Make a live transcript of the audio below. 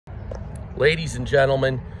ladies and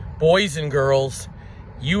gentlemen, boys and girls,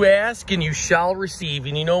 you ask and you shall receive.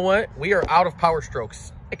 And you know what? We are out of Power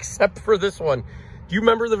Strokes, except for this one. Do you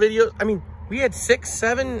remember the videos? I mean, we had 6,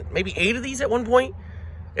 7, maybe 8 of these at one point.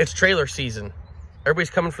 It's trailer season. Everybody's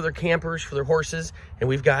coming for their campers, for their horses, and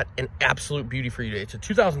we've got an absolute beauty for you today. It's a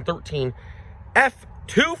 2013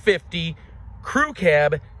 F250 crew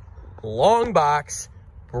cab, long box,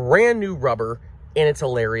 brand new rubber, and it's a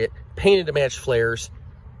Lariat, painted to match flares.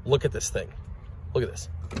 Look at this thing. Look at this.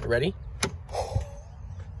 You ready?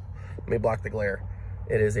 Let me block the glare.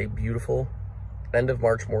 It is a beautiful end of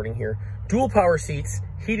March morning here. Dual power seats,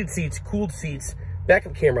 heated seats, cooled seats,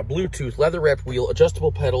 backup camera, Bluetooth, leather wrapped wheel,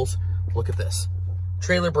 adjustable pedals. Look at this.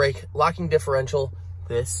 Trailer brake, locking differential.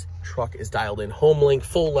 This truck is dialed in. Home link,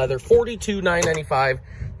 full leather, $42,995.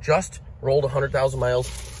 Just rolled 100,000 miles.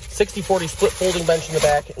 60/40 split folding bench in the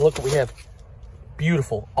back. And look what we have.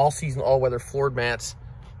 Beautiful, all season, all weather floored mats.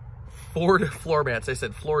 Floor mats. I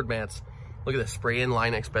said floored mats. Look at this, spray in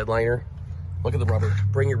Line-X bed liner. Look at the rubber.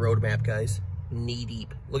 Bring your road map, guys. Knee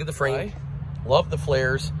deep. Look at the frame. Love the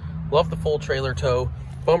flares. Love the full trailer tow.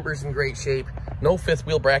 Bumpers in great shape. No fifth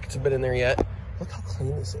wheel brackets have been in there yet. Look how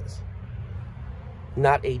clean this is.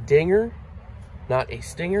 Not a dinger, not a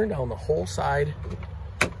stinger down the whole side.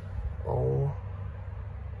 Oh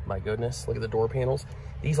my goodness. Look at the door panels.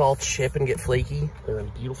 These all chip and get flaky. They're in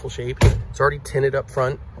beautiful shape. It's already tinted up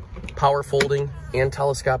front. Power folding and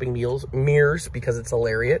telescoping mirrors because it's a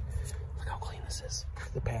Lariat. Look how clean this is.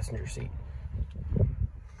 The passenger seat.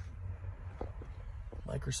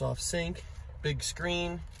 Microsoft Sync, big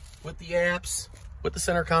screen with the apps, with the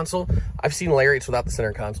center console. I've seen Lariats without the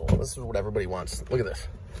center console. This is what everybody wants. Look at this.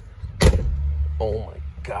 Oh my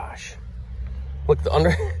gosh. Look, the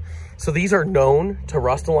under. So these are known to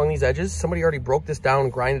rust along these edges. Somebody already broke this down,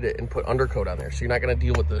 grinded it, and put undercoat on there. So you're not going to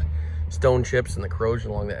deal with the stone chips and the corrosion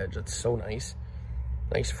along the edge. It's so nice.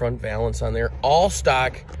 Nice front valance on there. All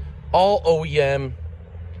stock, all OEM,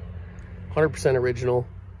 100% original.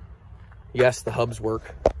 Yes, the hubs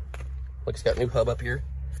work. Look, it's got a new hub up here.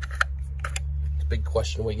 It's a big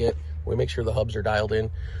question we get. We make sure the hubs are dialed in.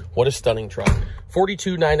 What a stunning truck.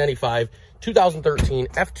 $42,995, 2013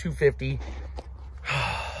 F250.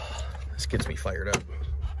 This gets me fired up.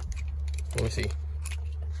 Let me see.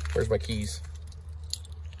 Where's my keys?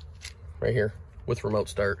 Right here with remote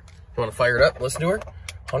start. You want to fire it up? Listen to her.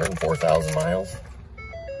 104,000 miles.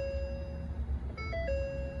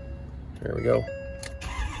 There we go.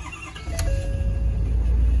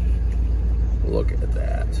 Look at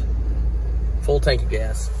that. Full tank of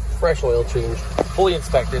gas, fresh oil change, fully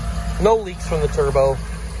inspected, no leaks from the turbo.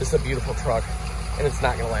 This is a beautiful truck, and it's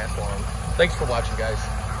not going to last long. Thanks for watching, guys.